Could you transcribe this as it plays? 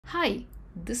Hi,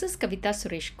 this is Kavita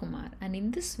Suresh Kumar, and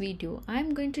in this video I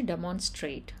am going to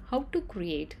demonstrate how to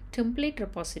create template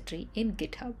repository in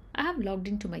GitHub. I have logged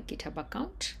into my GitHub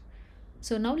account.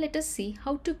 So now let us see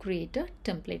how to create a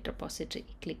template repository.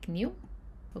 Click new.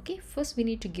 Okay, first we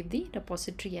need to give the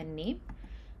repository a name.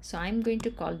 So I'm going to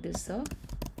call this a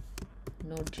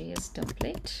Node.js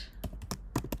template.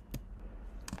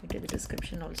 Into the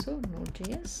description also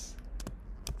Node.js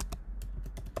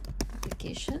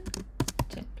application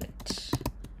template.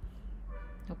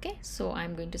 Okay, so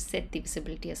I'm going to set the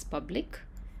visibility as public.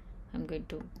 I'm going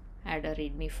to add a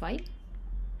readme file,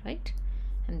 right?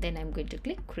 And then I'm going to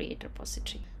click create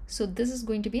repository. So this is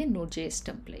going to be a Node.js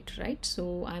template, right?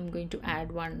 So I'm going to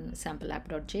add one sample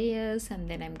app.js, and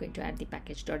then I'm going to add the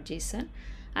package.json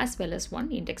as well as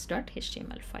one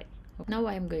index.html file. Now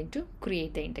I'm going to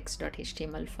create the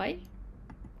index.html file,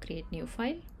 create new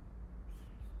file.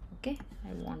 Okay,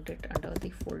 I want it under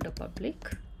the folder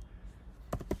public.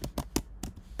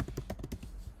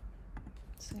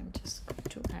 So I'm just going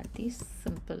to add the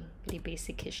simple, very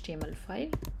basic HTML file.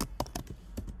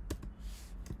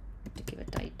 To give a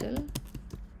title,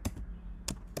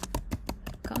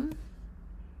 welcome.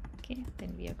 Okay,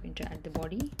 then we are going to add the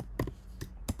body,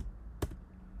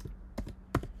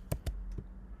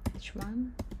 h1,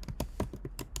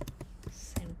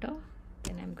 center.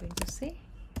 Then I'm going to say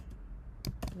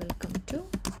welcome to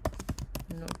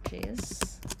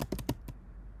Node.js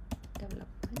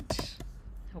development.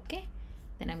 Okay,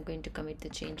 then I'm going to commit the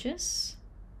changes.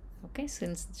 Okay,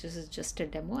 since this is just a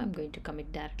demo, I'm going to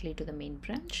commit directly to the main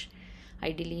branch.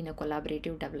 Ideally, in a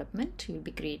collaborative development, you'll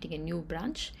be creating a new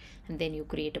branch, and then you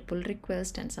create a pull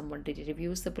request, and someone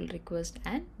reviews the pull request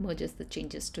and merges the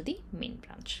changes to the main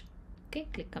branch. Okay,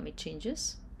 click commit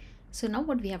changes. So now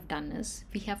what we have done is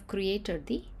we have created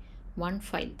the one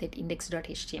file, that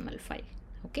index.html file.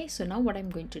 Okay, so now what I'm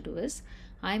going to do is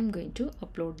I'm going to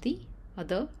upload the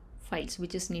other files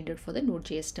which is needed for the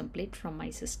Node.js template from my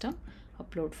system.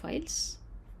 Upload files.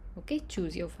 Okay,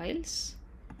 choose your files,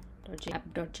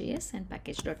 app.js and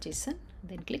package.json,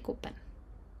 then click open.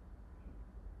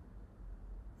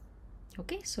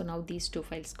 Okay, so now these two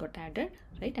files got added,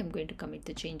 right? I'm going to commit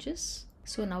the changes.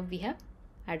 So now we have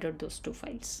added those two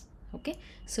files. Okay,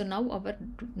 so now our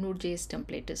Node.js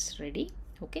template is ready.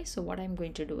 Okay, so what I'm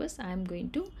going to do is I'm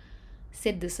going to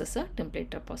set this as a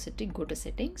template repository. Go to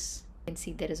settings and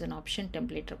see there is an option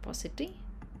template repository.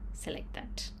 Select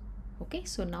that. Okay,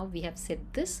 so now we have set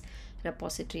this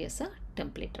repository as a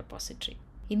template repository.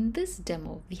 In this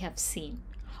demo, we have seen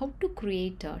how to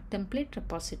create a template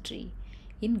repository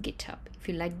in GitHub. If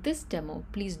you like this demo,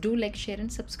 please do like, share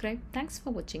and subscribe. Thanks for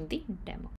watching the demo.